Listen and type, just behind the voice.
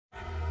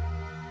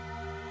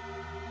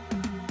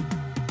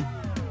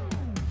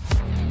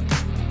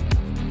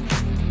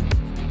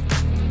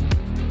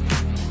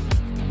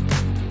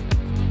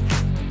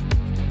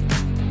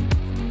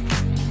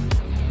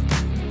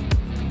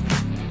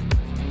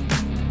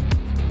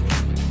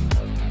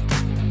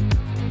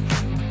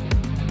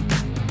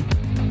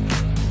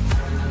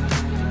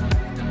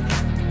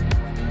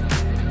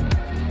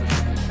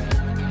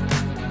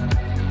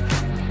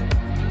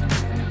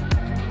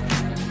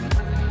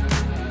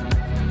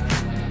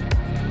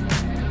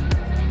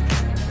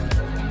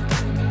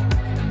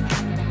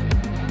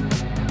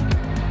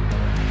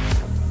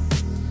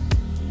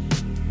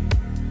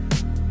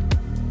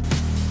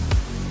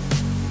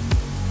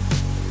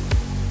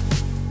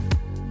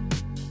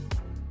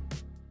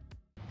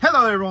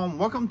Hello everyone,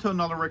 welcome to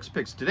another Rex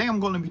Picks. Today I'm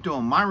going to be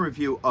doing my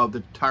review of the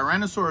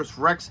Tyrannosaurus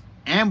Rex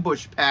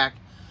ambush pack,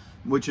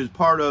 which is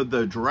part of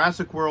the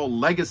Jurassic World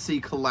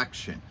Legacy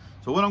collection.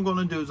 So what I'm going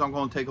to do is I'm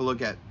going to take a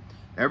look at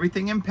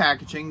everything in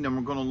packaging, then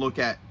we're going to look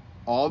at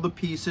all the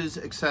pieces,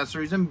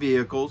 accessories, and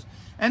vehicles,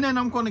 and then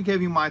I'm going to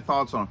give you my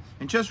thoughts on them.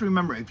 And just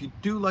remember, if you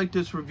do like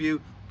this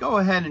review, go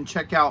ahead and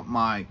check out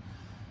my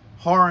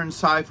horror and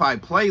sci-fi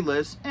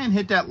playlist and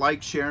hit that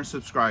like, share, and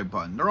subscribe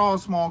button. They're all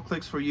small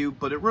clicks for you,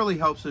 but it really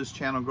helps this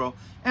channel grow.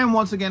 And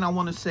once again, I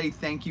want to say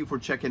thank you for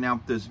checking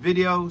out this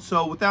video.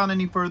 So without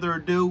any further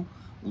ado,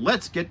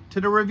 let's get to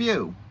the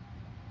review.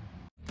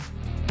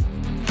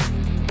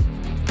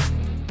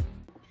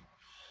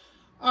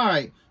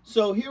 Alright,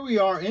 so here we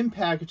are in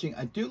packaging.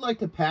 I do like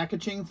the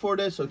packaging for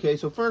this. Okay,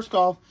 so first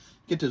off,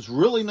 get this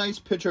really nice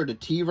picture of the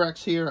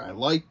T-Rex here. I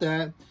like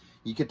that.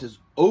 You get this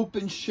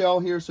open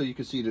shell here so you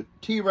can see the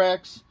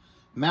T-Rex,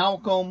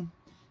 Malcolm,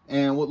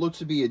 and what looks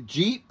to be a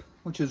Jeep,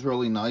 which is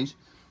really nice.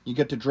 You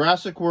get the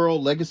Jurassic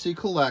World Legacy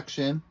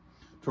Collection,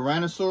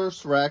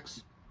 Tyrannosaurus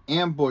Rex,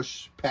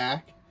 Ambush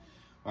Pack.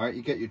 Alright,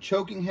 you get your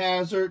choking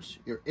hazards,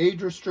 your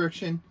age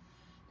restriction,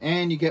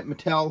 and you get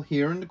Mattel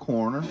here in the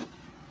corner.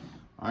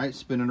 Alright,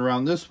 spin it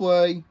around this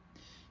way.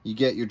 You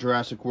get your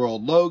Jurassic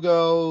World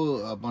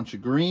logo, a bunch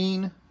of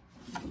green.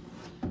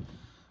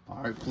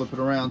 Alright, flip it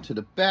around to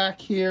the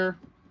back here.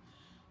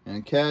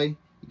 Okay,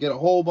 you get a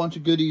whole bunch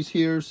of goodies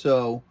here.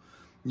 So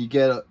you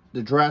get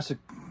the Jurassic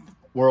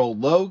World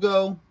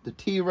logo, the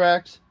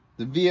T-Rex,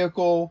 the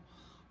vehicle,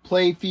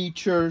 play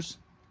features.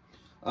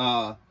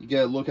 You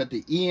get a look at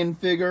the Ian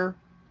figure.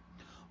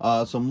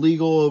 Some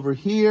legal over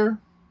here.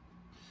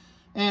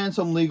 And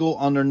some legal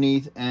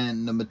underneath,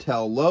 and the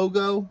Mattel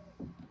logo.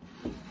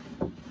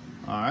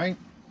 Alright.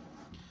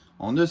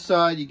 On this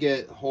side, you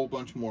get a whole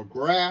bunch more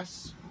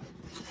grass.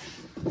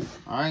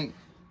 Alright,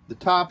 the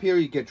top here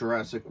you get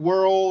Jurassic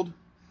World,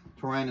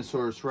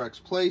 Tyrannosaurus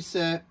Rex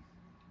playset,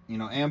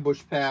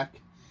 ambush pack,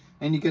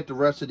 and you get the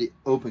rest of the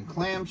open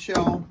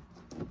clamshell.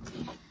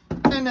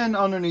 And then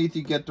underneath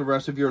you get the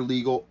rest of your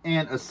legal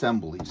and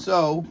assembly.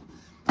 So,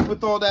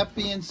 with all that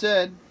being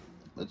said,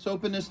 let's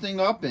open this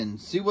thing up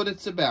and see what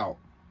it's about.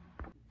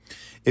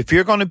 If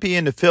you're going to be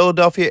in the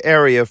Philadelphia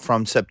area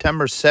from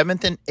September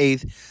 7th and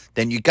 8th,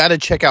 then you got to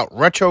check out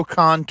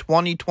RetroCon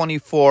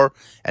 2024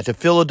 at the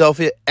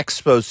Philadelphia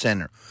Expo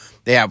Center.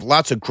 They have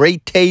lots of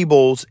great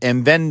tables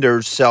and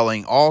vendors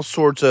selling all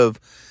sorts of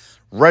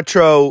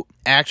retro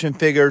action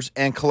figures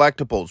and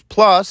collectibles.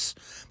 Plus,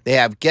 they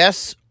have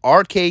guests,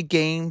 arcade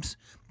games,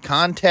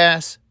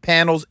 contests,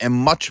 panels, and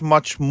much,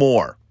 much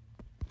more.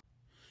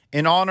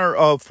 In honor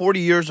of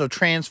 40 years of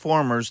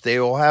Transformers, they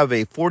will have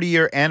a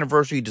 40-year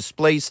anniversary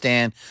display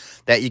stand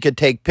that you can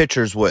take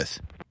pictures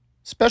with.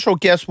 Special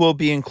guests will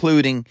be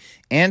including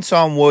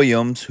Anson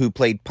Williams, who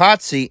played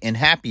Potsy in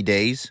Happy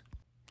Days,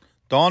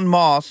 Don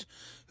Moss,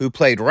 who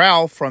played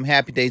Ralph from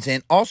Happy Days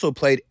and also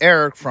played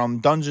Eric from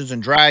Dungeons &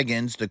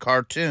 Dragons, the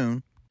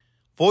cartoon,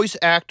 voice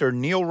actor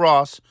Neil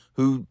Ross,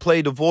 who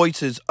played the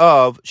voices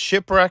of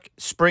Shipwreck,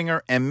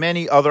 Springer, and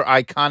many other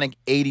iconic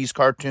 80s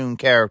cartoon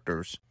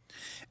characters.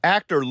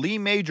 Actor Lee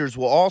Majors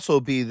will also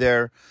be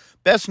there,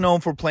 best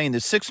known for playing the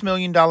 $6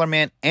 Million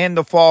Man and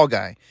the Fall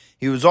Guy.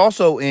 He was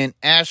also in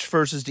Ash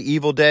vs. the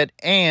Evil Dead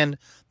and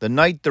The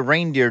Night the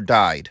Reindeer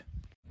Died.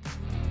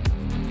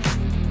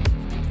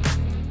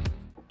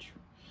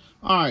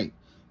 Alright,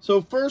 so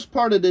first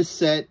part of this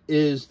set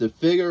is the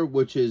figure,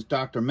 which is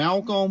Dr.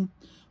 Malcolm.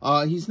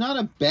 He's not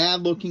a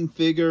bad looking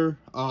figure.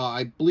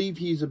 I believe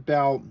he's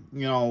about,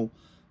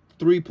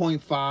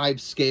 3.5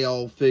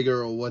 scale figure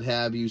or what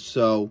have you,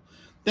 so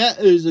that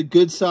is a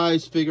good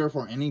size figure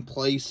for any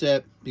play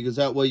set, because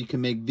that way you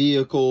can make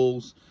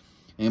vehicles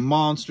and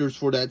monsters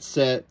for that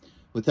set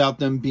without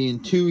them being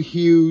too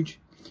huge,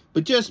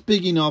 but just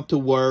big enough to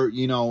where,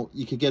 you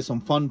could get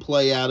some fun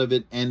play out of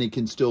it and it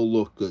can still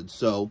look good.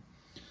 So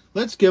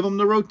let's give him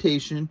the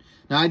rotation.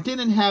 Now, I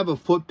didn't have a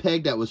foot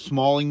peg that was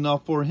small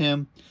enough for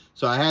him,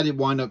 so I had to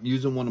wind up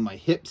using one of my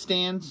hip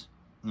stands.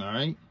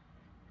 Alright.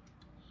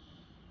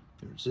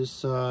 There's this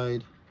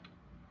side,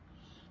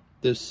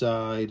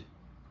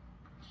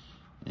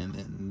 and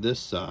then this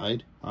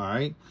side.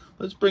 Alright,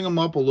 let's bring him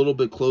up a little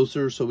bit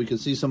closer so we can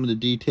see some of the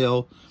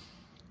detail.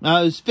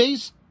 Now, his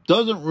face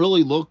doesn't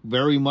really look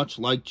very much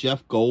like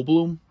Jeff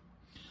Goldblum,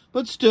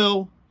 but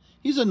still,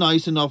 he's a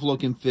nice enough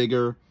looking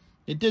figure.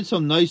 It did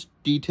some nice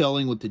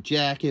detailing with the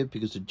jacket,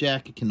 because the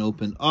jacket can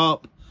open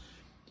up.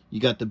 You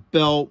got the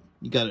belt,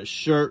 you got a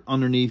shirt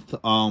underneath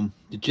the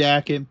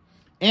jacket,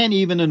 and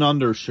even an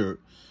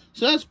undershirt.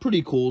 So that's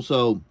pretty cool.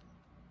 So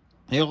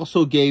they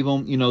also gave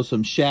him,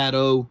 some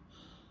shadow,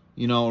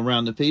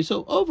 around the face.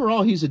 So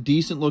overall, he's a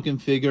decent looking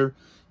figure.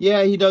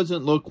 Yeah, he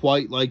doesn't look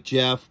quite like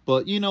Jeff,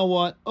 but you know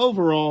what?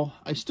 Overall,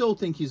 I still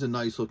think he's a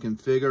nice looking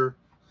figure.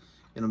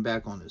 Get him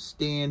back on his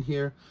stand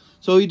here.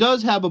 So he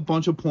does have a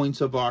bunch of points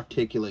of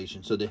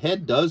articulation. So the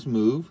head does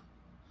move.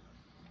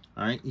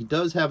 All right, he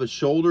does have a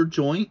shoulder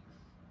joint,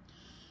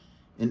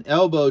 an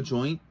elbow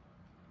joint.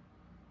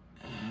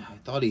 I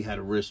thought he had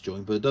a wrist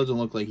joint, but it doesn't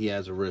look like he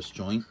has a wrist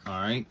joint. All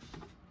right.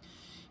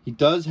 He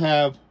does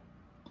have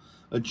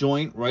a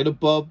joint right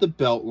above the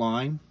belt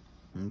line,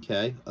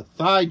 okay, a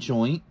thigh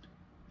joint,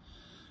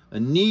 a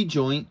knee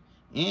joint,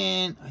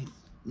 and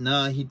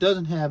no, he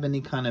doesn't have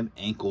any kind of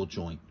ankle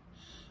joint.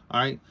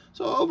 All right,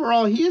 so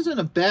overall, he isn't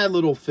a bad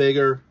little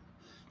figure.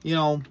 You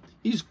know,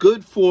 he's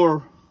good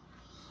for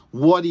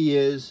what he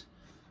is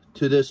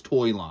to this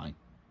toy line.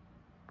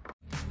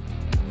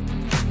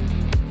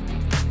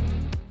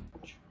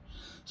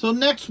 So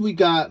next we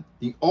got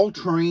the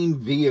all-terrain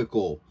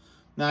vehicle.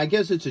 Now, I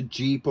guess it's a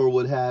Jeep or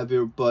what have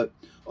you, but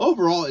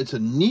overall, it's a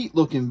neat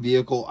looking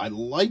vehicle. I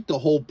like the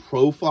whole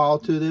profile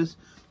to this.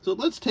 So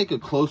let's take a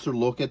closer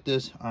look at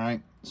this. All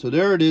right, so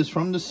there it is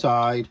from the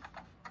side.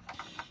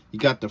 You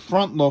got the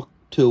front look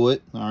to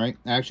it. All right,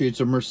 actually it's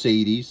a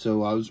Mercedes,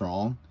 so I was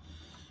wrong.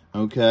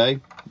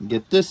 Okay,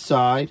 get this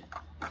side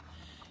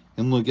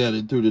and look at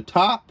it through the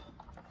top.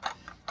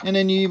 And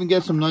then you even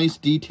get some nice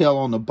detail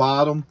on the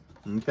bottom.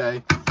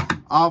 Okay,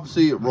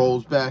 obviously it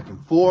rolls back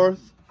and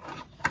forth.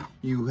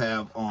 You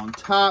have on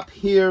top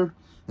here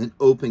an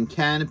open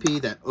canopy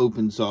that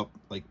opens up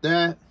like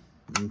that.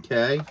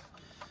 Okay,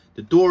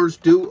 the doors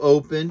do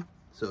open,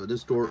 so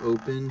this door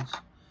opens,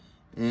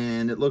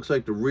 and it looks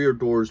like the rear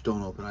doors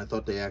don't open. I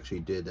thought they actually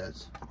did.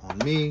 That's on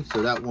me.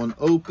 So that one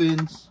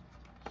opens.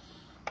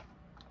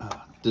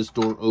 This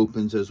door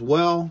opens as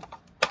well,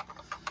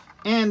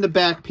 and the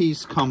back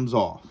piece comes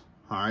off.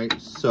 All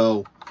right,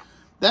 so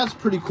that's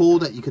pretty cool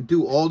that you could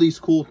do all these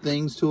cool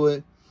things to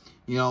it.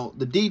 You know,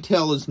 the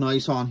detail is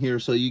nice on here.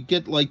 So you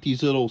get like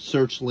these little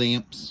search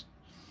lamps,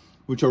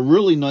 which are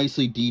really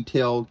nicely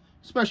detailed,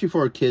 especially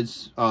for a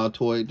kid's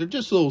toy. They're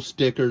just little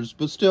stickers,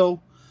 but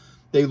still,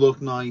 they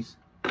look nice.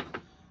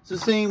 It's the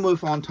same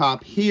with on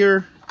top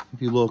here.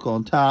 If you look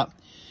on top,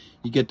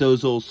 you get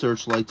those little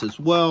searchlights as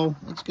well.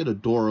 Let's get a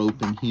door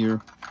open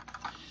here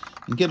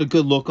and get a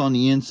good look on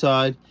the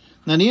inside.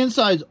 Now, the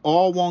inside's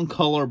all one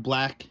color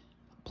black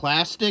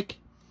plastic,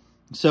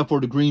 except for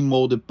the green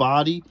molded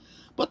body,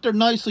 but they're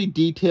nicely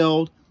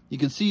detailed. You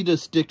can see the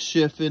stick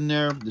shift in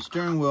there. The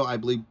steering wheel, I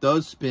believe,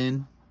 does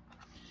spin.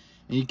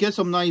 And you get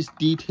some nice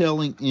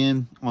detailing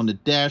in on the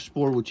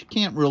dashboard, which you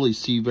can't really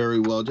see very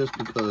well just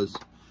because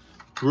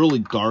it's really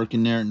dark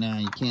in there. Now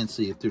you can't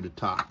see it through the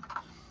top.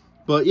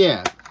 But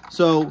yeah,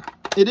 so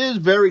it is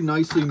very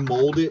nicely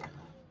molded.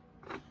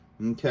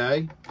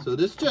 Okay, so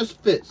this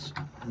just fits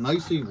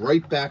nicely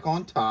right back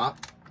on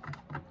top.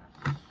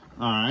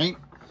 All right,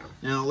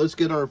 now let's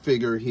get our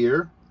figure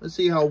here. Let's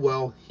see how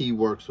well he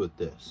works with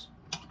this.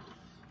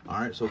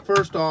 All right, so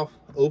first off,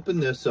 open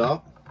this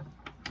up.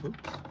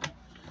 Oops.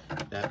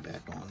 That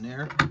back on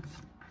there.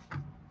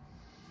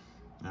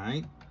 All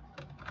right,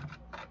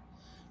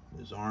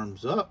 his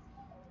arms up.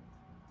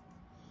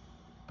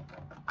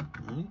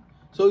 All right.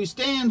 So he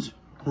stands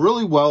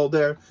really well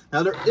there.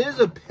 Now there is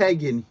a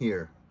peg in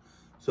here,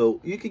 so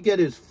you could get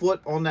his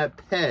foot on that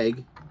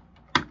peg.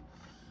 All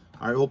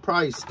right, he'll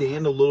probably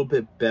stand a little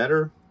bit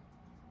better.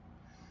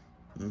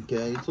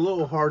 Okay, it's a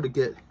little hard to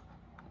get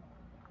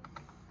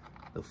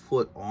the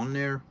foot on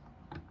there.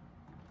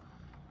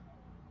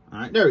 All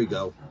right, there we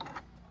go.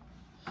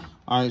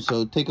 All right,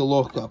 so take a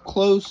look up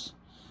close.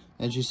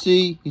 As you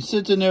see, he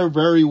sits in there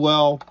very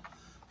well.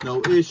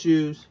 No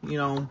issues. You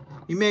know,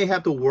 he may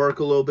have to work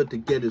a little bit to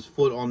get his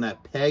foot on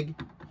that peg.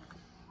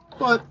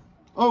 But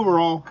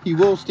overall, he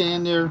will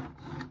stand there.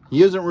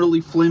 He isn't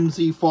really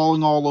flimsy,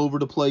 falling all over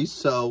the place.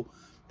 So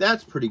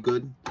that's pretty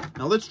good.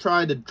 Now let's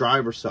try the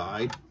driver's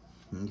side.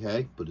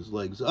 Okay, put his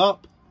legs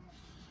up.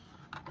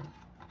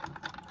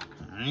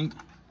 All right.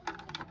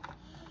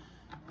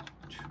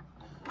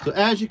 So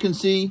as you can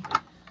see,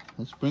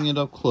 let's bring it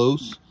up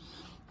close.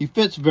 He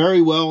fits very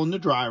well in the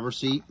driver's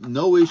seat.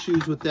 No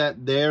issues with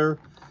that there.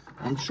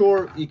 I'm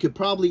sure you could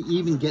probably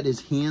even get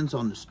his hands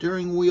on the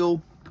steering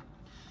wheel,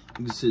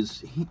 because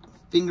his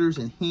fingers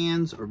and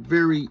hands are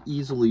very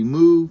easily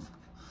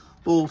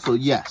movable. So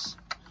yes,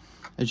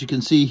 as you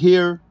can see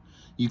here,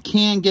 you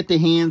can get the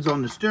hands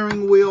on the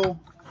steering wheel.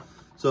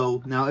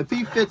 So now if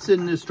he fits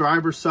in this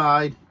driver's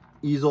side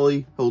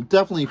easily, he'll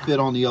definitely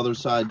fit on the other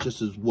side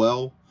just as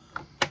well.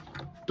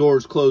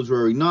 Doors close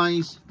very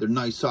nice. They're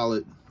nice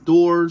solid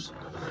doors.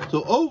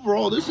 So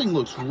overall, this thing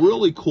looks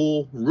really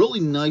cool, really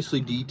nicely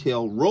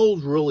detailed,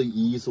 rolls really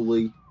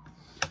easily.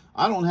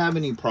 I don't have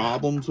any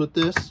problems with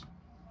this.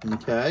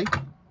 Okay.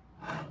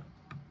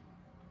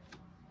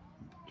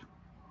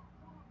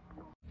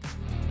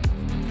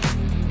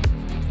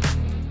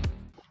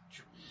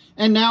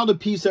 And now the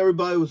piece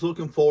everybody was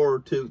looking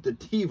forward to, the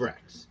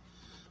T-Rex.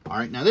 All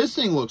right, now this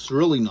thing looks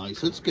really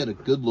nice. Let's get a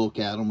good look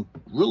at him.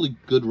 Really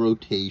good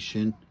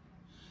rotation.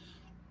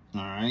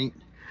 All right.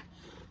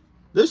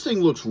 This thing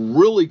looks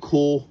really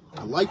cool.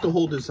 I like the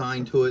whole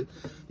design to it.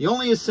 The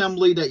only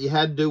assembly that you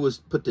had to do was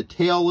put the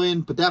tail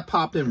in, but that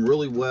popped in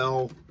really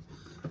well.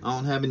 I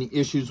don't have any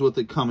issues with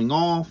it coming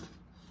off.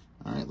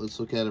 All right, let's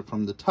look at it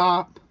from the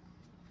top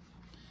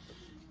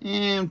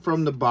and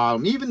from the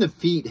bottom. Even the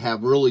feet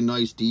have really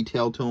nice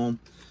detail to them.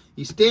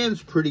 He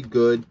stands pretty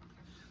good.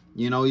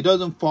 You know, he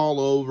doesn't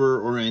fall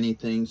over or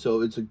anything,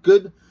 so it's a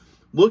good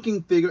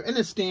looking figure, and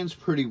it stands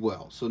pretty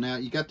well. So now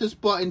you got this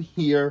button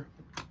here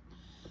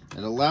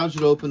that allows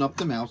you to open up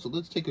the mouth. So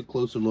let's take a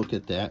closer look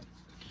at that.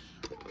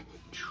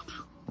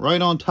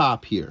 Right on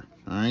top here.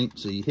 All right,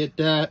 so you hit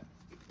that.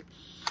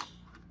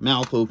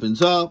 Mouth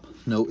opens up,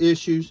 no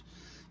issues.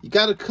 You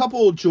got a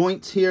couple of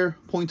joints here,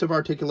 points of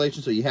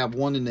articulation. So you have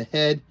one in the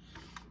head,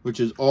 which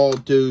is all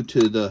due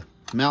to the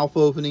mouth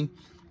opening.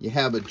 You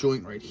have a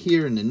joint right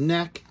here in the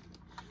neck.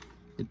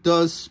 It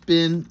does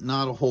spin,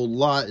 not a whole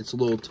lot. It's a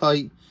little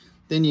tight.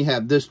 Then you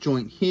have this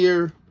joint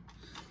here,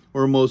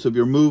 where most of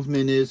your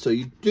movement is. So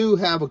you do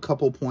have a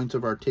couple points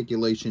of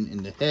articulation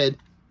in the head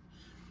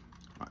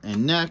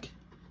and neck,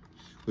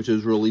 which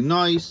is really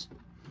nice.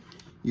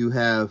 You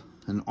have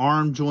an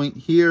arm joint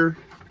here.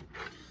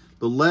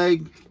 The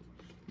leg,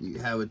 you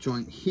have a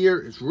joint here.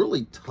 It's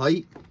really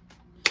tight.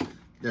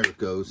 There it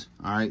goes.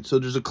 All right, so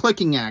there's a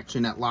clicking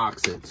action that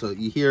locks it. So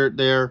you hear it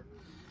there,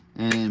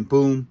 and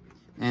boom.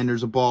 And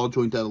there's a ball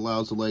joint that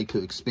allows the leg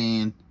to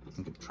expand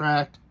and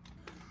contract.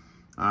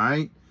 All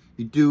right,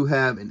 you do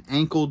have an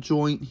ankle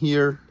joint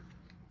here.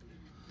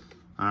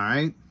 All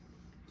right,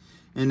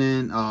 and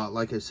then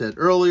like I said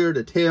earlier,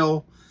 the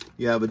tail,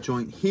 you have a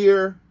joint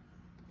here.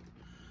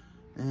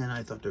 And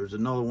I thought there was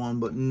another one,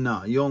 but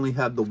no, you only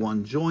have the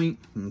one joint.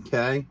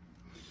 Okay,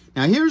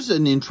 now here's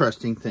an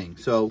interesting thing.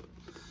 So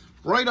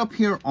right up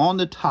here on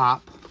the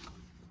top,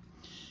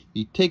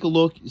 you take a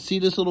look, you see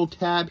this little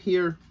tab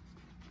here?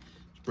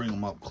 Let's bring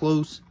them up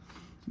close.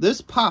 This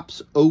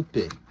pops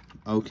open,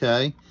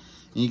 okay?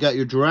 And you got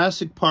your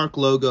Jurassic Park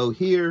logo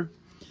here.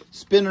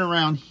 Spinning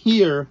around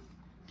here,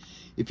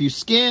 if you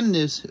scan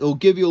this, it'll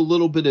give you a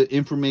little bit of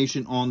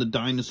information on the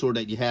dinosaur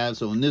that you have.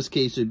 So in this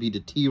case, it'd be the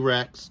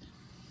T-Rex.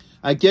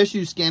 I guess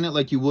you scan it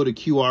like you would a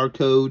QR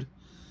code,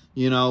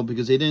 you know,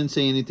 because they didn't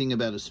say anything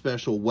about a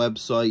special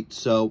website.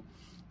 So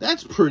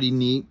that's pretty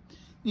neat,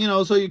 you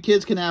know, so your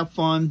kids can have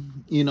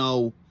fun, you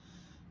know,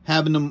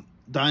 having them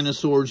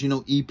dinosaurs, you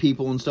know, eat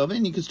people and stuff,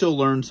 and you can still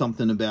learn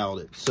something about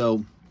it.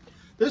 So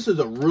this is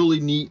a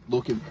really neat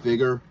looking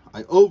figure.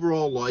 I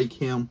overall like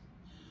him.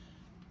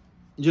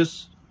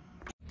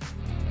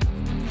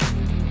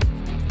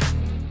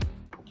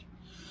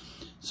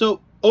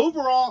 So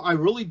overall, I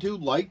really do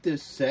like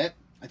this set.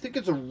 I think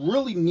it's a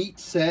really neat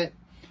set.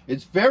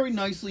 It's very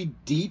nicely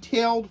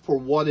detailed for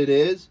what it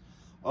is.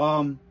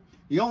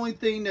 The only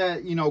thing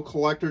that, you know,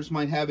 collectors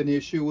might have an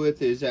issue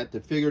with is that the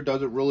figure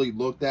doesn't really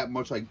look that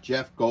much like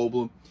Jeff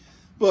Goldblum.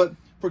 But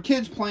for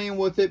kids playing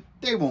with it,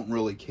 they won't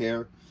really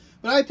care.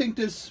 But I think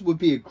this would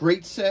be a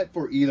great set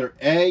for either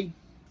A,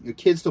 your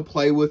kids to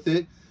play with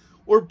it,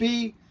 or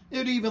B, it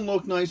would even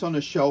look nice on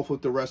a shelf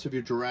with the rest of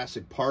your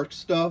Jurassic Park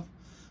stuff.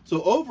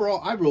 So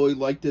overall, I really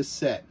like this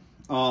set.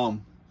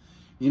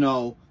 You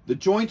know, the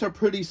joints are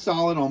pretty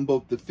solid on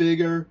both the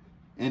figure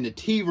and the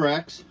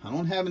T-Rex. I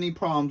don't have any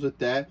problems with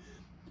that.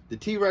 The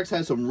T-Rex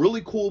has some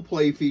really cool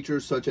play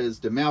features, such as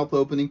the mouth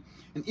opening,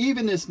 and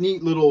even this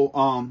neat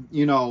little,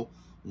 you know,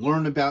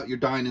 learn about your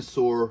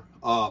dinosaur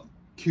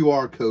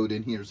QR code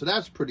in here. So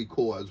that's pretty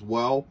cool as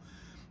well.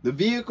 The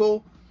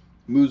vehicle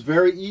moves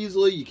very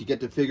easily. You can get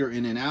the figure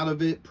in and out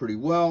of it pretty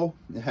well.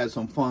 It has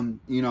some fun,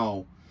 you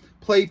know,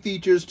 play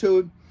features to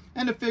it.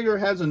 And the figure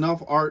has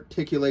enough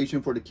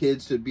articulation for the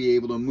kids to be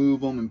able to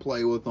move them and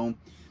play with them.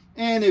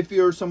 And if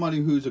you're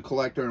somebody who's a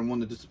collector and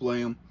want to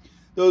display them,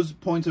 those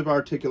points of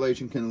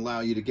articulation can allow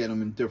you to get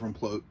them in different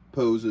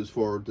poses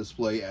for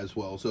display as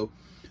well. So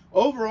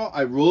overall,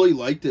 I really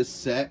like this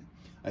set.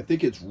 I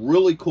think it's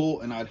really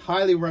cool, and I'd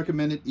highly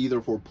recommend it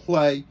either for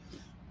play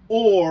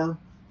or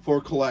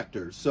for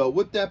collectors. So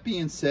with that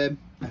being said,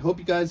 I hope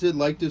you guys did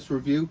like this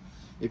review.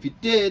 If you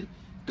did,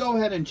 go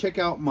ahead and check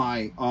out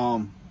my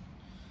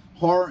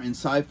horror and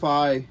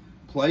sci-fi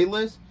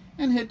playlist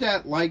and hit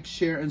that like,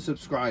 share, and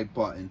subscribe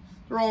button.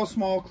 They're all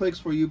small clicks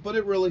for you, but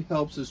it really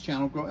helps this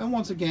channel grow. And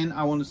once again,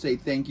 I want to say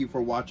thank you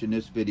for watching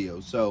this video.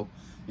 So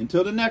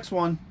until the next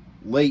one,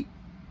 late.